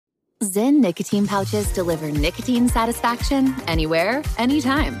Zyn nicotine pouches deliver nicotine satisfaction anywhere,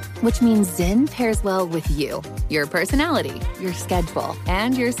 anytime, which means Zyn pairs well with you, your personality, your schedule,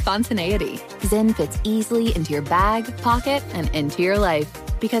 and your spontaneity. Zyn fits easily into your bag, pocket, and into your life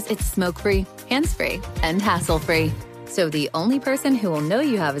because it's smoke-free, hands-free, and hassle-free. So the only person who will know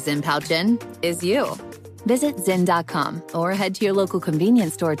you have a Zyn pouch in is you. Visit Zyn.com or head to your local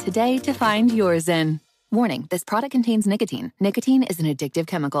convenience store today to find your Zyn. Warning, this product contains nicotine. Nicotine is an addictive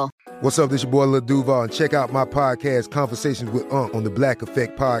chemical. What's up, this your boy Lil Duval, and check out my podcast, Conversations with Unc, on the Black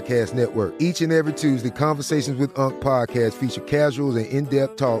Effect Podcast Network. Each and every Tuesday, Conversations with Unc podcast feature casuals and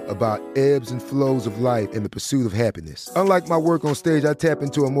in-depth talk about ebbs and flows of life and the pursuit of happiness. Unlike my work on stage, I tap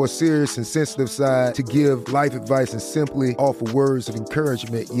into a more serious and sensitive side to give life advice and simply offer words of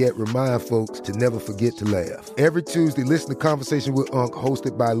encouragement, yet remind folks to never forget to laugh. Every Tuesday, listen to Conversation with Unc,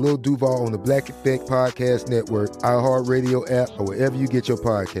 hosted by Lil Duval on the Black Effect Podcast Network, iHeartRadio app, or wherever you get your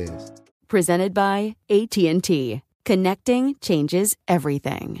podcasts. Presented by AT&T. Connecting changes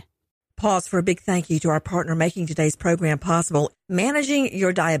everything. Pause for a big thank you to our partner making today's program possible. Managing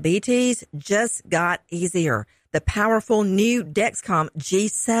your diabetes just got easier. The powerful new Dexcom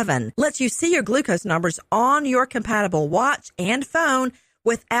G7 lets you see your glucose numbers on your compatible watch and phone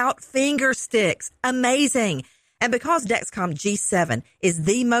without finger sticks. Amazing. And because Dexcom G7 is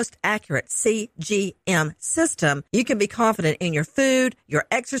the most accurate CGM system, you can be confident in your food, your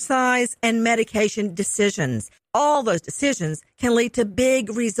exercise, and medication decisions. All those decisions can lead to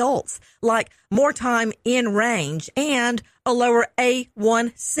big results, like more time in range and a lower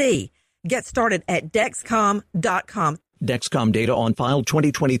A1C. Get started at Dexcom.com. Dexcom data on file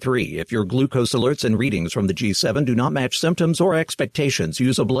 2023. If your glucose alerts and readings from the G7 do not match symptoms or expectations,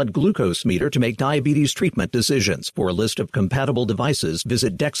 use a blood glucose meter to make diabetes treatment decisions. For a list of compatible devices,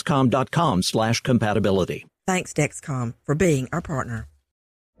 visit Dexcom.com/compatibility. Thanks, Dexcom, for being our partner.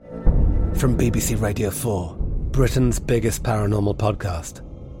 From BBC Radio 4, Britain's biggest paranormal podcast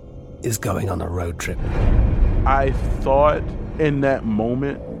is going on a road trip. I thought in that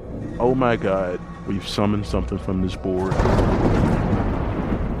moment, oh my God, we've summoned something from this board.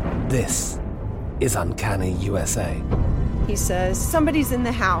 This is Uncanny USA. He says, somebody's in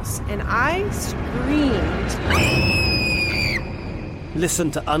the house, and I screamed. Listen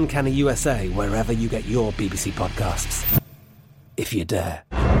to Uncanny USA wherever you get your BBC podcasts, if you dare.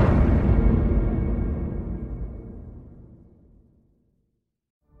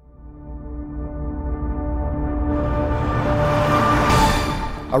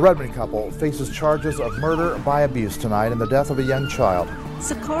 A Redmond couple faces charges of murder by abuse tonight and the death of a young child.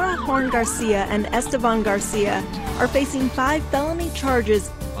 Socorro Horn Garcia and Esteban Garcia are facing 5 felony charges.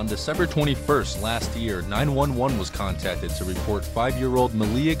 On December 21st last year, 911 was contacted to report 5-year-old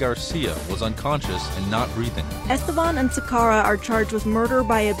Malia Garcia was unconscious and not breathing. Esteban and Socorro are charged with murder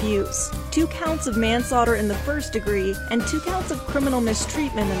by abuse, 2 counts of manslaughter in the first degree, and 2 counts of criminal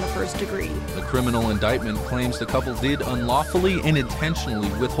mistreatment in the first degree. The criminal indictment claims the couple did unlawfully and intentionally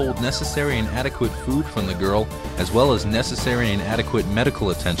withhold necessary and adequate food from the girl, as well as necessary and adequate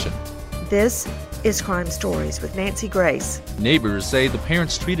medical attention. This is Crime Stories with Nancy Grace. Neighbors say the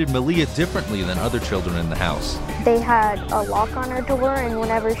parents treated Malia differently than other children in the house. They had a lock on her door, and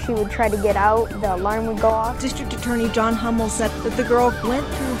whenever she would try to get out, the alarm would go off. District Attorney John Hummel said that the girl went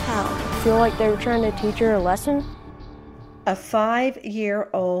through hell. I feel like they were trying to teach her a lesson. A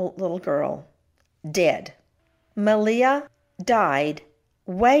 5-year-old little girl, dead. Malia died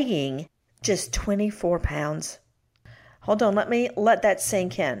weighing just 24 pounds. Hold on, let that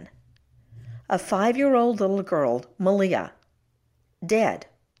sink in. A 5-year-old little girl, Malia, dead.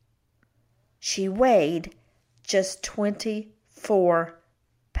 She weighed just 24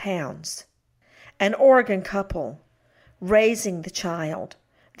 pounds. An Oregon couple raising the child,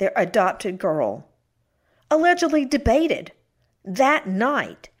 their adopted girl, allegedly debated that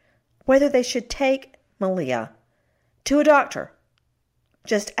night whether they should take Malia to a doctor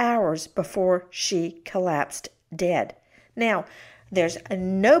just hours before she collapsed dead. Now, there's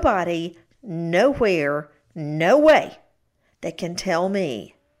nobody, nowhere, no way that can tell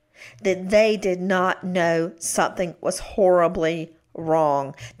me that they did not know something was horribly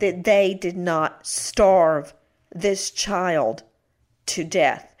wrong, that they did not starve this child to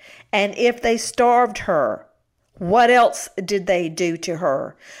death. And if they starved her, what else did they do to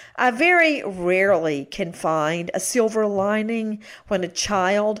her? I very rarely can find a silver lining when a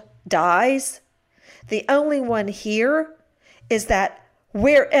child dies. The only one here is that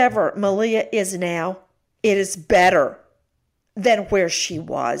wherever Malia is now, it is better than where she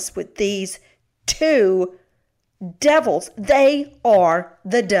was with these 2 devils. They are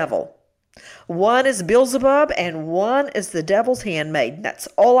the devil. One is Beelzebub and one is the devil's handmaid. That's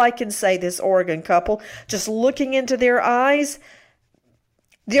all I can say, this Oregon couple. Just looking into their eyes,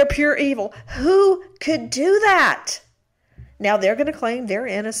 they're pure evil. Who could do that? Now, they're going to claim they're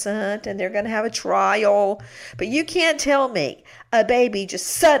innocent and they're going to have a trial. But you can't tell me a baby just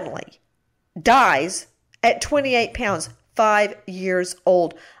suddenly dies at 28 pounds, 5 years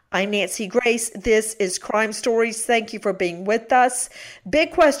old. I'm Nancy Grace. This is Crime Stories. Thank you for being with us.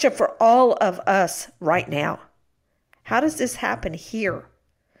 Big question for all of us right now. How does this happen here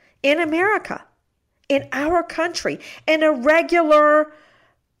in America, in our country, in a regular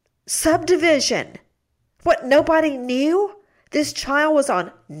subdivision? What, nobody knew? This child was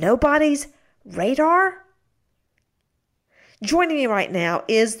on nobody's radar? Joining me right now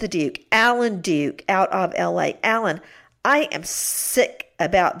is the Duke, Alan Duke, out of LA. Alan, I am sick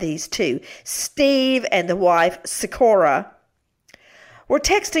about these two. Steve and the wife, Sakura, were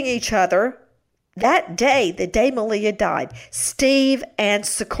texting each other that day, the day Malia died. Steve and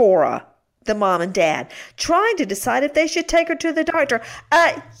Sakura, the mom and dad, trying to decide if they should take her to the doctor.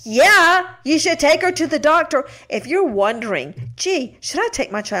 Yeah, you should take her to the doctor. If you're wondering, gee, should I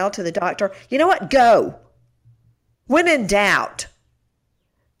take my child to the doctor? You know what? Go. When in doubt,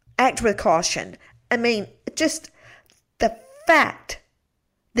 act with caution. I mean, just the fact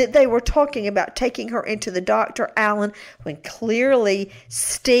that they were talking about taking her into the doctor, Alan, when clearly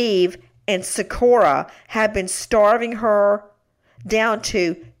Steve and Sakura had been starving her down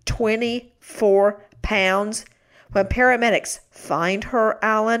to 24 pounds. When paramedics find her,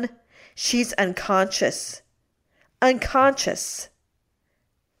 Alan, she's unconscious. Unconscious.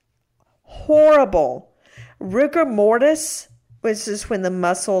 Horrible. Rigor mortis, which is when the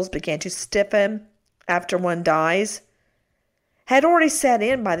muscles begin to stiffen after one dies, had already set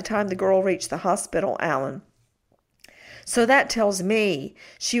in by the time the girl reached the hospital, Alan. So that tells me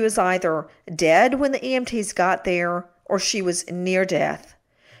she was either dead when the EMTs got there or she was near death,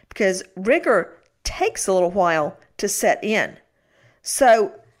 because rigor takes a little while to set in.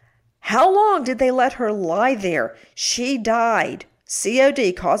 So how long did they let her lie there? She died.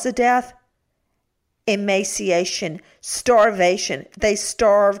 COD, cause of death, emaciation, starvation. They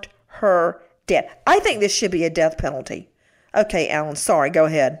starved her dead. I think this should be a death penalty. Okay, Alan, sorry, go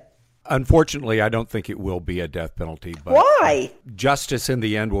ahead. Unfortunately, I don't think it will be a death penalty. But why? Justice in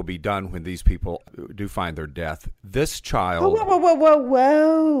the end will be done when these people do find their death. This child...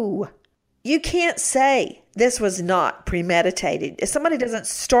 Whoa. You can't say this was not premeditated. If somebody doesn't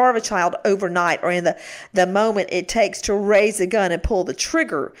starve a child overnight or in the moment it takes to raise a gun and pull the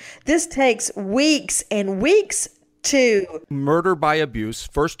trigger, this takes weeks and weeks to... Murder by abuse,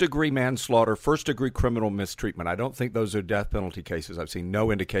 first-degree manslaughter, first-degree criminal mistreatment. I don't think those are death penalty cases. I've seen no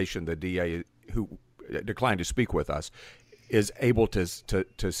indication the DA, who declined to speak with us, is able to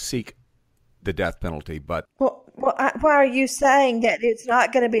seek the death penalty. But why are you saying that it's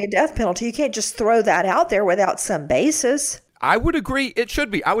not going to be a death penalty? You can't just throw that out there without some basis. I would agree it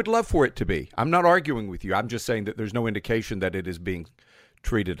should be. I would love for it to be. I'm not arguing with you. I'm just saying that there's no indication that it is being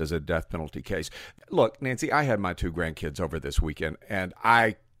treated as a death penalty case. Look, Nancy, I had my 2 grandkids over this weekend, and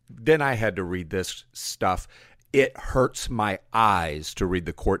I had to read this stuff. It hurts my eyes to read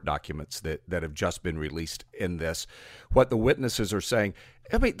the court documents that have just been released in this. What the witnesses are saying.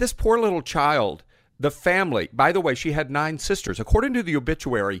 I mean, this poor little child, the family, by the way, she had 9 sisters. According to the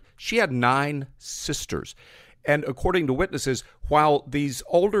obituary, she had 9 sisters. And according to witnesses, while these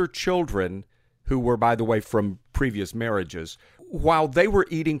older children, who were, by the way, from previous marriages, while they were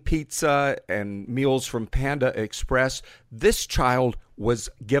eating pizza and meals from Panda Express, this child was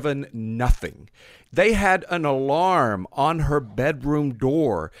given nothing. They had an alarm on her bedroom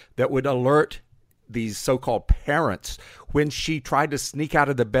door that would alert these so-called parents when she tried to sneak out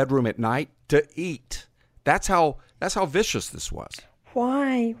of the bedroom at night to eat. That's how vicious this was.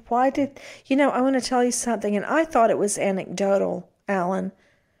 Why? Why did... I want to tell you something, and I thought it was anecdotal, Alan.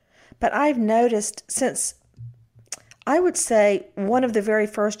 But I've noticed since, I would say, one of the very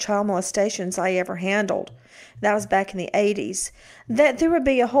first child molestations I ever handled, that was back in the 80s, that there would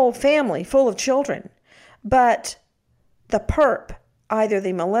be a whole family full of children. But the perp, either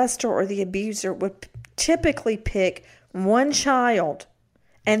the molester or the abuser, would typically pick one child,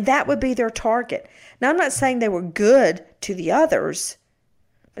 and that would be their target. Now, I'm not saying they were good to the others,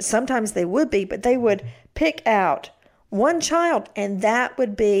 but sometimes they would be, but they would pick out one child, and that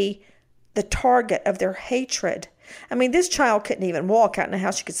would be the target of their hatred. I mean, this child couldn't even walk out in the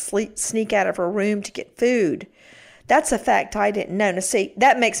house. She could sneak out of her room to get food. That's a fact I didn't know. Now, see,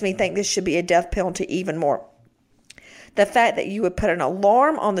 that makes me think this should be a death penalty even more. The fact that you would put an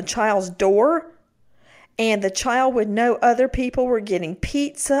alarm on the child's door And the child would know other people were getting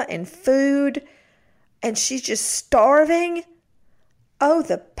pizza and food, and she's just starving. Oh,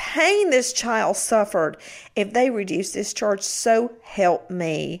 the pain this child suffered. If they reduce this charge, so help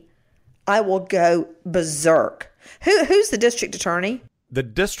me, I will go berserk. Who's the district attorney? The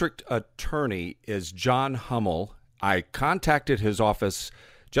district attorney is John Hummel. I contacted his office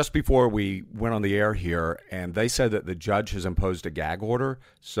just before we went on the air here, and they said that the judge has imposed a gag order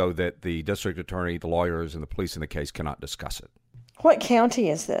so that the district attorney, the lawyers, and the police in the case cannot discuss it. What county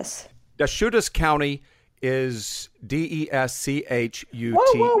is this? Deschutes County is Deschutes.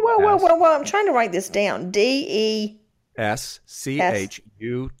 Whoa. I'm trying to write this down. Deschutes.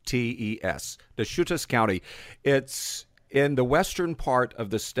 Deschutes County. It's in the western part of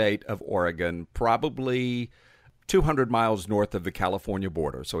the state of Oregon, probably 200 miles north of the California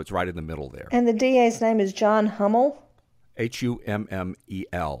border. So it's right in the middle there. And the DA's name is John Hummel?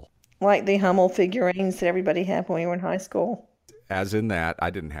 Hummel. Like the Hummel figurines that everybody had when we were in high school. As in that, I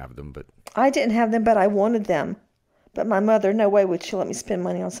didn't have them, but... I didn't have them, but I wanted them. But my mother, no way would she let me spend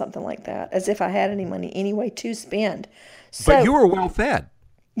money on something like that, as if I had any money anyway to spend. So, but you were well fed.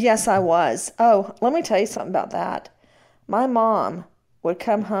 Yes, I was. Oh, let me tell you something about that. My mom would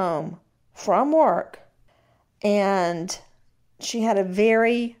come home from work, and she had a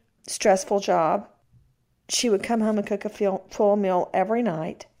very stressful job. She would come home and cook a full meal every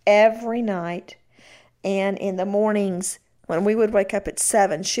night. And in the mornings, when we would wake up at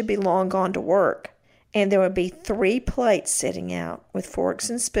 7, she'd be long gone to work. And there would be 3 plates sitting out with forks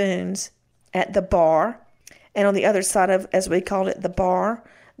and spoons at the bar. And on the other side of, as we called it, the bar,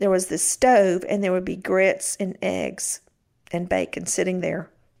 there was the stove, and there would be grits and eggs and bacon sitting there.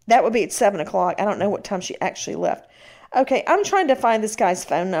 That would be at 7 o'clock. I don't know what time she actually left. Okay, I'm trying to find this guy's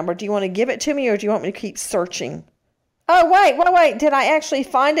phone number. Do you want to give it to me, or do you want me to keep searching? Oh, wait. Did I actually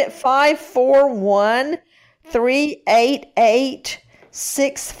find it?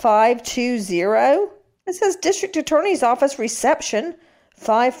 541-388-6520. It says District Attorney's Office Reception,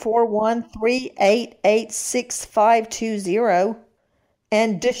 541-388-6520.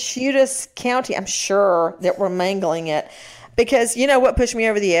 And Deschutes County, I'm sure that we're mangling it. Because you know what pushed me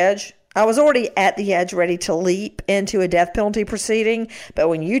over the edge? I was already at the edge ready to leap into a death penalty proceeding. But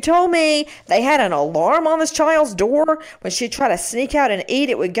when you told me they had an alarm on this child's door, when she'd try to sneak out and eat,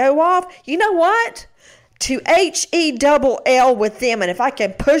 it would go off. You know what? To HELL with them. And if I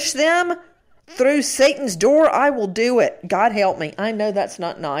can push them through Satan's door, I will do it. God help me. I know that's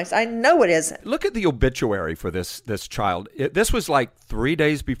not nice. I know it isn't. Look at the obituary for this child. This was like 3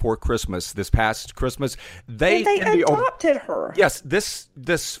 days before Christmas, this past Christmas. They adopted her. Yes, this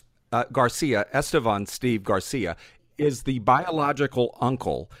Garcia, Estevan Steve Garcia, is the biological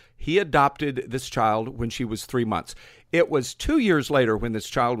uncle. He adopted this child when she was 3 months. It was 2 years later, when this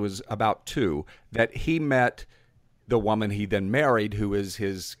child was about 2, that he met the woman he then married, who is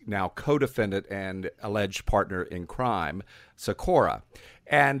his now co-defendant and alleged partner in crime, Sakura.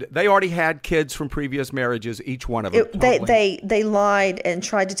 And they already had kids from previous marriages, each one of them. They lied and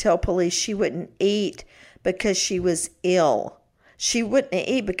tried to tell police she wouldn't eat because she was ill. She wouldn't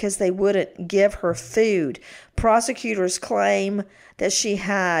eat because they wouldn't give her food. Prosecutors claim that she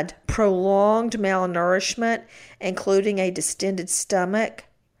had prolonged malnourishment, including a distended stomach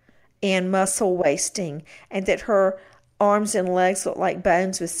and muscle wasting, and that her arms and legs looked like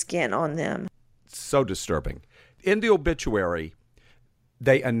bones with skin on them. So disturbing. In the obituary,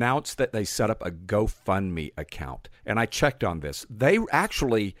 they announced that they set up a GoFundMe account, and I checked on this. They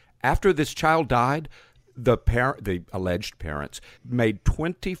actually, after this child died, the alleged parents made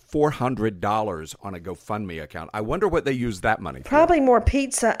 $2,400 on a GoFundMe account. I wonder what they used that money for. Probably more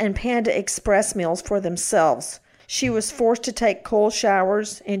pizza and Panda Express meals for themselves. She was forced to take cold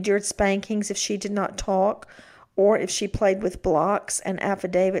showers, endured spankings if she did not talk, or if she played with blocks. An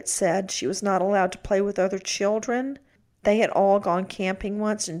affidavit said she was not allowed to play with other children. They had all gone camping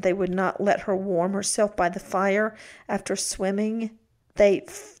once, and they would not let her warm herself by the fire after swimming. They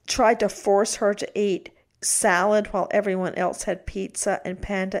tried to force her to eat salad while everyone else had pizza and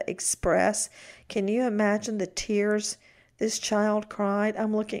Panda Express. Can you imagine the tears this child cried?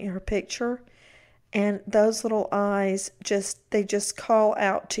 I'm looking at her picture, and those little eyes they just call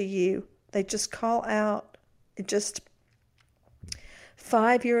out to you. They just call out.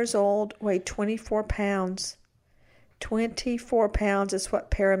 5 years old, weighed 24 pounds. 24 pounds is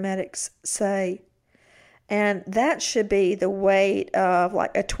what paramedics say. And that should be the weight of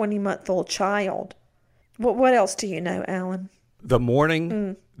like a 20-month-old child. What else do you know, Alan? The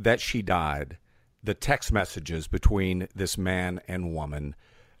morning that she died, the text messages between this man and woman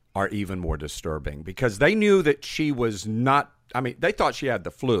are even more disturbing, because they knew that she was not they thought she had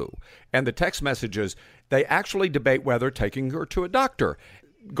the flu. And the text messages, they actually debate whether taking her to a doctor.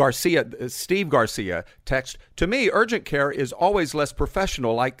 Steve Garcia text, to me, urgent care is always less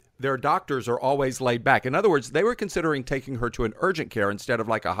professional, like their doctors are always laid back. In other words, they were considering taking her to an urgent care instead of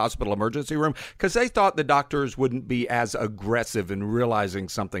like a hospital emergency room because they thought the doctors wouldn't be as aggressive in realizing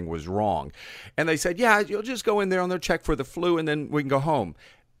something was wrong. And they said, yeah, you'll just go in there on their check for the flu and then we can go home.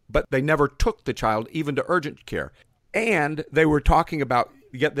 But they never took the child even to urgent care. And they were talking about,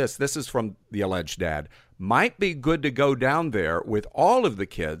 get this is from the alleged dad, might be good to go down there with all of the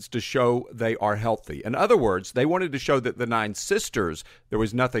kids to show they are healthy. In other words, they wanted to show that the 9 sisters, there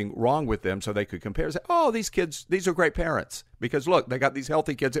was nothing wrong with them so they could compare and say, oh, these kids, these are great parents. Because look, they got these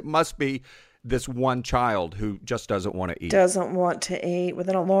healthy kids. It must be this one child who just doesn't want to eat. Doesn't want to eat with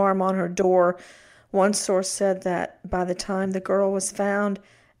an alarm on her door. One source said that by the time the girl was found,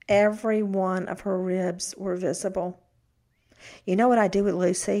 every one of her ribs were visible. You know what I do with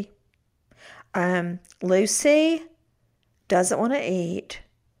Lucy? Lucy doesn't want to eat.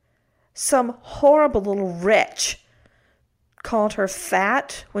 Some horrible little wretch called her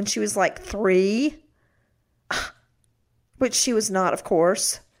fat when she was like 3, which she was not, of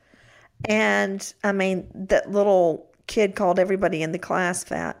course. And, that little kid called everybody in the class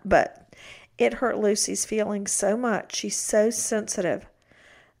fat, but it hurt Lucy's feelings so much. She's so sensitive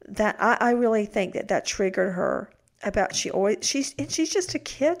that I really think that triggered her. She's just a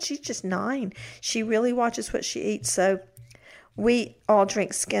kid. She's just 9. She really watches what she eats. So we all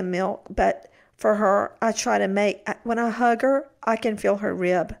drink skim milk, but for her, I try to when I hug her, I can feel her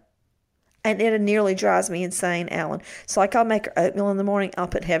rib. And it nearly drives me insane, Alan. So I'll make her oatmeal in the morning. I'll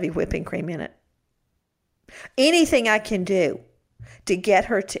put heavy whipping cream in it. Anything I can do to get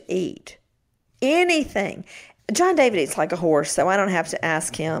her to eat. Anything. John David eats like a horse, so I don't have to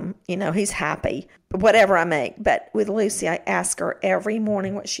ask him. He's happy, whatever I make. But with Lucy, I ask her every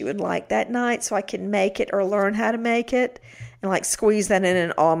morning what she would like that night so I can make it or learn how to make it and squeeze that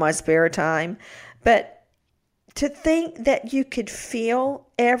in all my spare time. But to think that you could feel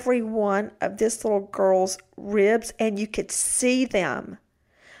every one of this little girl's ribs and you could see them.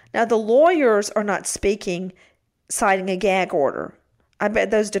 Now, the lawyers are not speaking, citing a gag order. I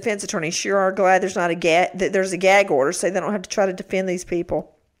bet those defense attorneys sure are glad there's a gag order, so they don't have to try to defend these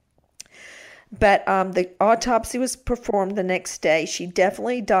people. But the autopsy was performed the next day. She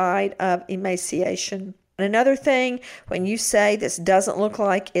definitely died of emaciation. And another thing, when you say this doesn't look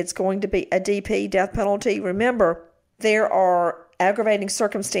like it's going to be a DP, death penalty, remember, there are aggravating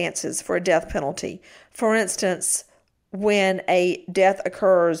circumstances for a death penalty. For instance, when a death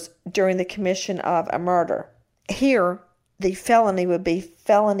occurs during the commission of a murder. Here, the felony would be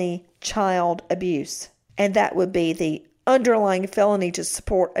felony child abuse, and that would be the underlying felony to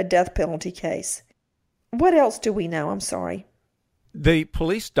support a death penalty case. What else do we know? I'm sorry. The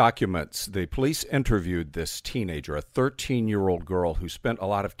police documents, the police interviewed this teenager, a 13-year-old girl who spent a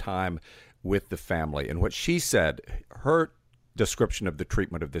lot of time with the family. And what she said, her description of the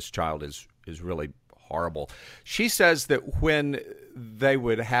treatment of this child is really horrible. She says that when they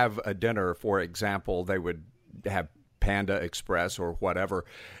would have a dinner, for example, they would have Panda Express or whatever,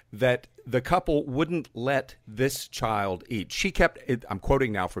 that the couple wouldn't let this child eat. She kept, I'm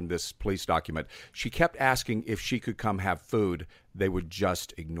quoting now from this police document, she kept asking if she could come have food. They would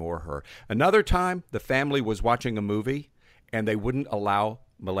just ignore her. Another time, the family was watching a movie and they wouldn't allow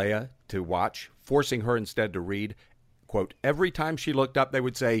Malaya to watch, forcing her instead to read. Quote, every time she looked up, they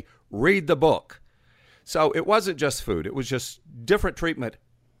would say, read the book. So it wasn't just food. It was just different treatment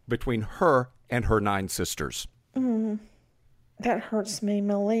between her and her 9 sisters. That hurts me.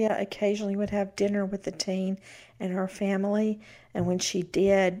 Malia occasionally would have dinner with the teen and her family, and when she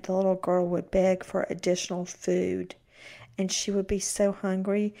did, the little girl would beg for additional food, and she would be so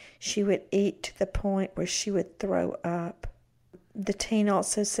hungry she would eat to the point where she would throw up. The teen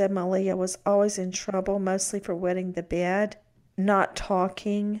also said Malia was always in trouble, mostly for wetting the bed, not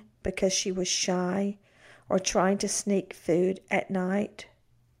talking because she was shy, or trying to sneak food at night.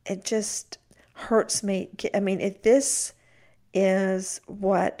 It just hurts me. If this is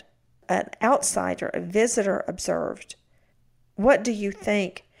what an outsider, a visitor, observed, what do you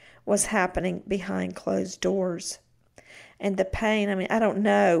think was happening behind closed doors? And the pain, I don't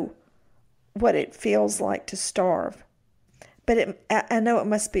know what it feels like to starve. But I know it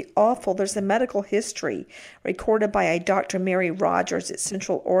must be awful. There's a medical history recorded by a Dr. Mary Rogers at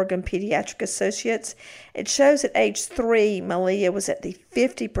Central Oregon Pediatric Associates. It shows at age 3, Malia was at the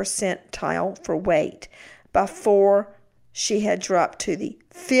 50th percentile for weight before she had dropped to the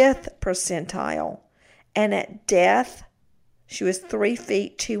 5th percentile. And at death, she was 3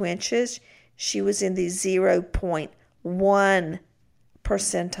 feet 2 inches. She was in the 0.1 1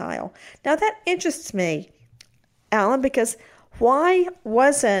 percentile. Now that interests me, Alan, because why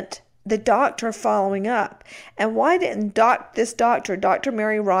wasn't the doctor following up? And why didn't this doctor, Dr.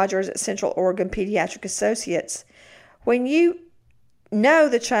 Mary Rogers at Central Oregon Pediatric Associates, when you know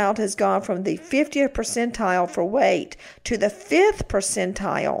the child has gone from the 50th percentile for weight to the 5th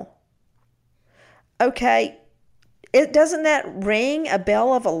percentile, okay, doesn't that ring a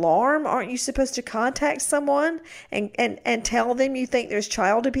bell of alarm? Aren't you supposed to contact someone and tell them you think there's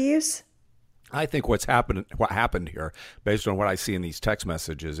child abuse? I think what happened here, based on what I see in these text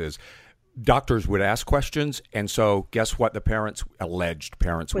messages, is doctors would ask questions, and so guess what the alleged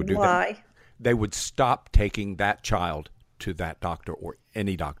parents would do? Lie. They would stop taking that child to that doctor or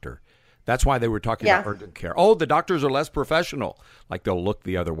any doctor. That's why they were talking about urgent care. Oh, the doctors are less professional. Like they'll look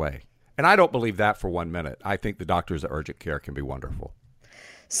the other way. And I don't believe that for 1 minute. I think the doctors at urgent care can be wonderful.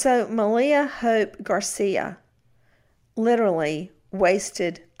 So Malia Hope Garcia literally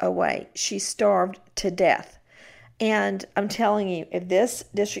wasted away. She starved to death. And I'm telling you, if this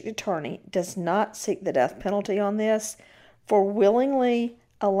district attorney does not seek the death penalty on this for willingly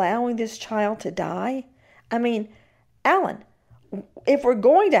allowing this child to die, I mean, Alan, if we're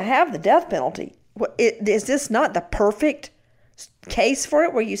going to have the death penalty, is this not the perfect case for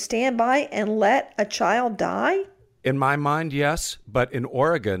it, where you stand by and let a child die? In my mind, yes. But in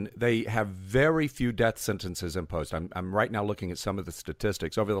Oregon, they have very few death sentences imposed. I'm right now looking at some of the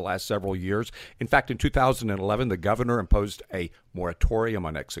statistics over the last several years. In fact, in 2011, the governor imposed a moratorium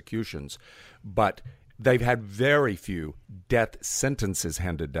on executions. But they've had very few death sentences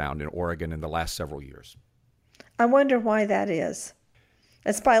handed down in Oregon in the last several years. I wonder why that is.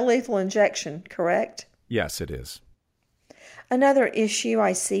 It's by lethal injection, correct? Yes, it is. Another issue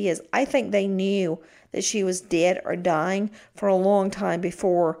I see is I think they knew that she was dead or dying for a long time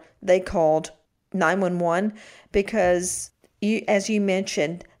before they called 911, because, as you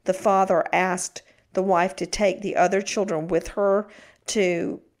mentioned, the father asked the wife to take the other children with her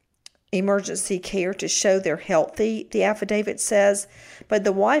to emergency care to show they're healthy, the affidavit says. But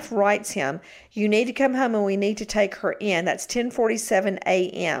the wife writes him, "You need to come home and we need to take her in." That's 10:47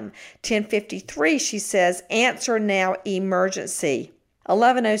 a.m. 10:53, she says, "Answer now, emergency."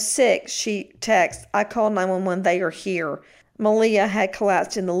 11:06, she texts, "I called 911, they are here." Malia had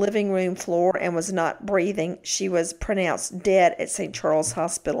collapsed in the living room floor and was not breathing. She was pronounced dead at St. Charles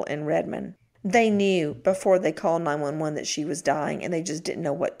Hospital in Redmond. They knew before they called 911 that she was dying, and they just didn't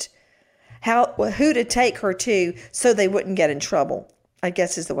know who to take her to so they wouldn't get in trouble, I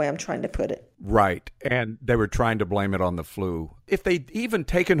guess is the way I'm trying to put it. Right. And they were trying to blame it on the flu. If they'd even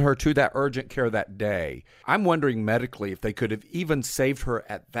taken her to that urgent care that day, I'm wondering medically if they could have even saved her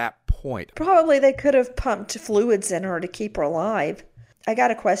at that point. Probably they could have pumped fluids in her to keep her alive. I got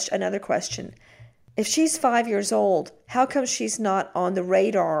another question. If she's 5 years old, how come she's not on the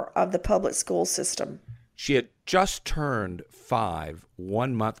radar of the public school system? She had just turned 5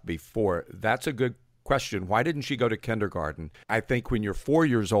 1 month before. That's a good question. Why didn't she go to kindergarten? I think when you're 4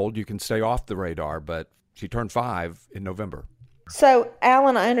 years old, you can stay off the radar, but she turned 5 in November. So,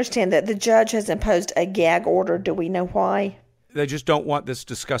 Alan, I understand that the judge has imposed a gag order. Do we know why? They just don't want this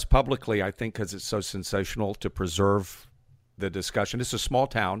discussed publicly, I think, because it's so sensational, to preserve the discussion. It's a small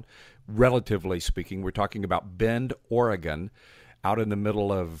town, relatively speaking. We're talking about Bend, Oregon, out in the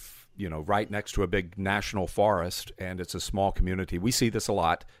middle of, right next to a big national forest, and it's a small community. We see this a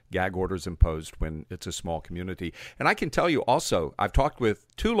lot, gag orders imposed when it's a small community. And I can tell you also, I've talked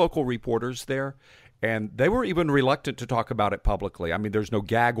with 2 local reporters there, and they were even reluctant to talk about it publicly. I mean, there's no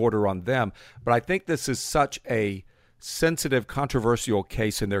gag order on them, but I think this is such a sensitive, controversial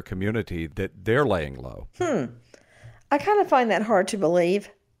case in their community that they're laying low. I kind of find that hard to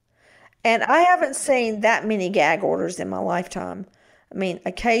believe. And I haven't seen that many gag orders in my lifetime. I mean,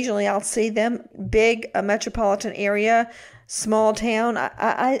 occasionally I'll see them, big, a metropolitan area, small town.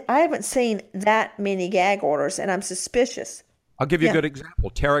 I haven't seen that many gag orders, and I'm suspicious. I'll give you a good example.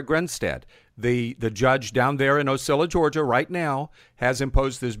 Tara Grinstead, the judge down there in Ocilla, Georgia, right now, has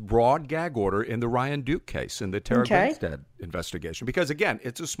imposed this broad gag order in the Ryan Duke case, in the Tara Grinstead investigation. Because, again,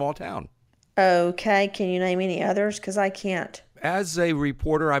 it's a small town. Okay. Can you name any others? Because I can't. As a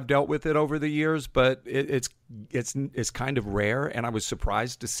reporter, I've dealt with it over the years, but it's kind of rare, and I was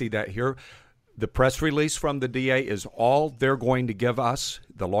surprised to see that here. The press release from the DA is all they're going to give us.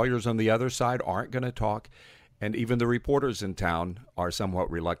 The lawyers on the other side aren't going to talk, and even the reporters in town are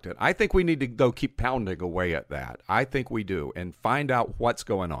somewhat reluctant. I think we need to, though, keep pounding away at that. I think we do, and find out what's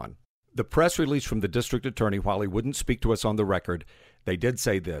going on. The press release from the district attorney, while he wouldn't speak to us on the record, they did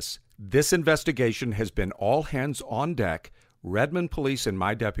say this: "This investigation has been all hands on deck, Redmond Police and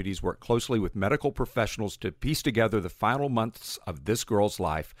my deputies worked closely with medical professionals to piece together the final months of this girl's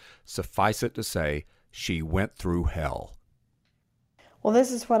life. Suffice it to say, she went through hell. Well,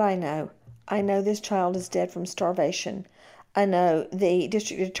 this is what I know. I know this child is dead from starvation. I know the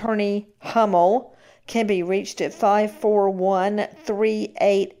District Attorney Hummel can be reached at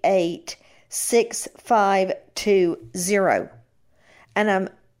 541-388-6520. And I'm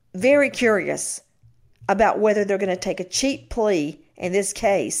very curious about whether they're going to take a cheap plea in this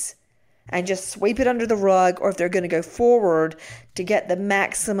case and just sweep it under the rug, or if they're going to go forward to get the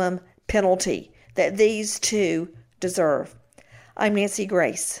maximum penalty that these two deserve. I'm Nancy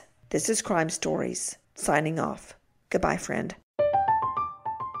Grace. This is Crime Stories, signing off. Goodbye, friend.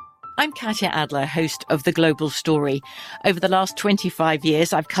 I'm Katya Adler, host of The Global Story. Over the last 25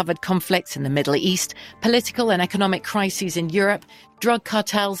 years, I've covered conflicts in the Middle East, political and economic crises in Europe, drug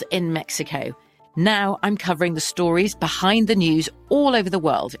cartels in Mexico. Now I'm covering the stories behind the news all over the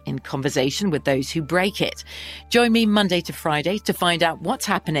world in conversation with those who break it. Join me Monday to Friday to find out what's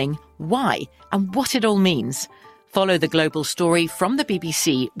happening, why, and what it all means. Follow The Global Story from the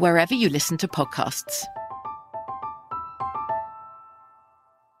BBC wherever you listen to podcasts.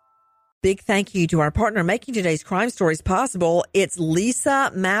 Big thank you to our partner making today's crime stories possible. It's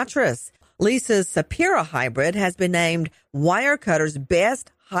Leesa Mattress. Leesa's Sapira Hybrid has been named Wirecutter's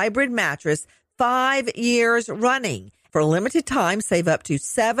best hybrid mattress 5 years running. For a limited time, save up to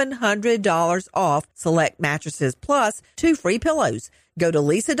 $700 off select mattresses plus 2 free pillows. Go to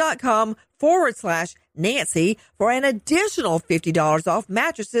Leesa.com/Nancy for an additional $50 off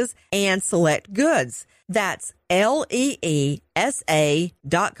mattresses and select goods. That's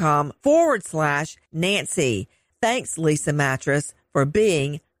LEESA.com/Nancy. Thanks, Leesa Mattress, for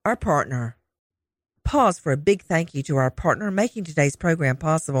being our partner. Pause for a big thank you to our partner making today's program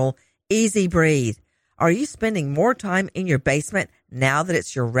possible, Easy Breathe. Are you spending more time in your basement now that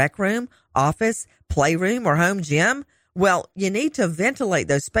it's your rec room, office, playroom, or home gym? Well, you need to ventilate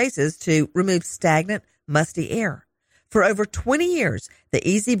those spaces to remove stagnant, musty air. For over 20 years, the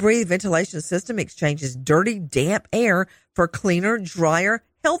Easy Breathe ventilation system exchanges dirty, damp air for cleaner, drier,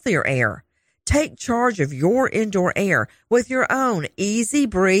 healthier air. Take charge of your indoor air with your own Easy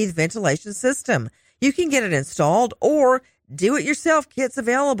Breathe ventilation system. You can get it installed or do-it-yourself kits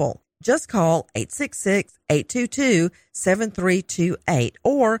available. Just call 866-822-7328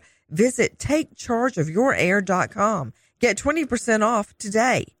 or visit TakeChargeOfYourAir.com. Get 20% off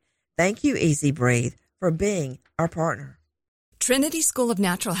today. Thank you, Easy Breathe, for being our partner. Trinity School of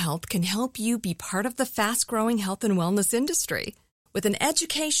Natural Health can help you be part of the fast-growing health and wellness industry. With an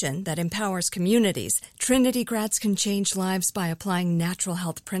education that empowers communities, Trinity grads can change lives by applying natural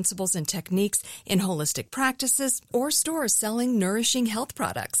health principles and techniques in holistic practices or stores selling nourishing health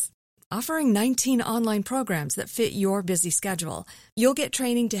products. Offering 19 online programs that fit your busy schedule, you'll get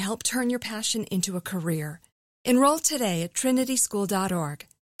training to help turn your passion into a career. Enroll today at trinityschool.org.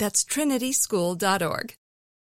 That's trinityschool.org.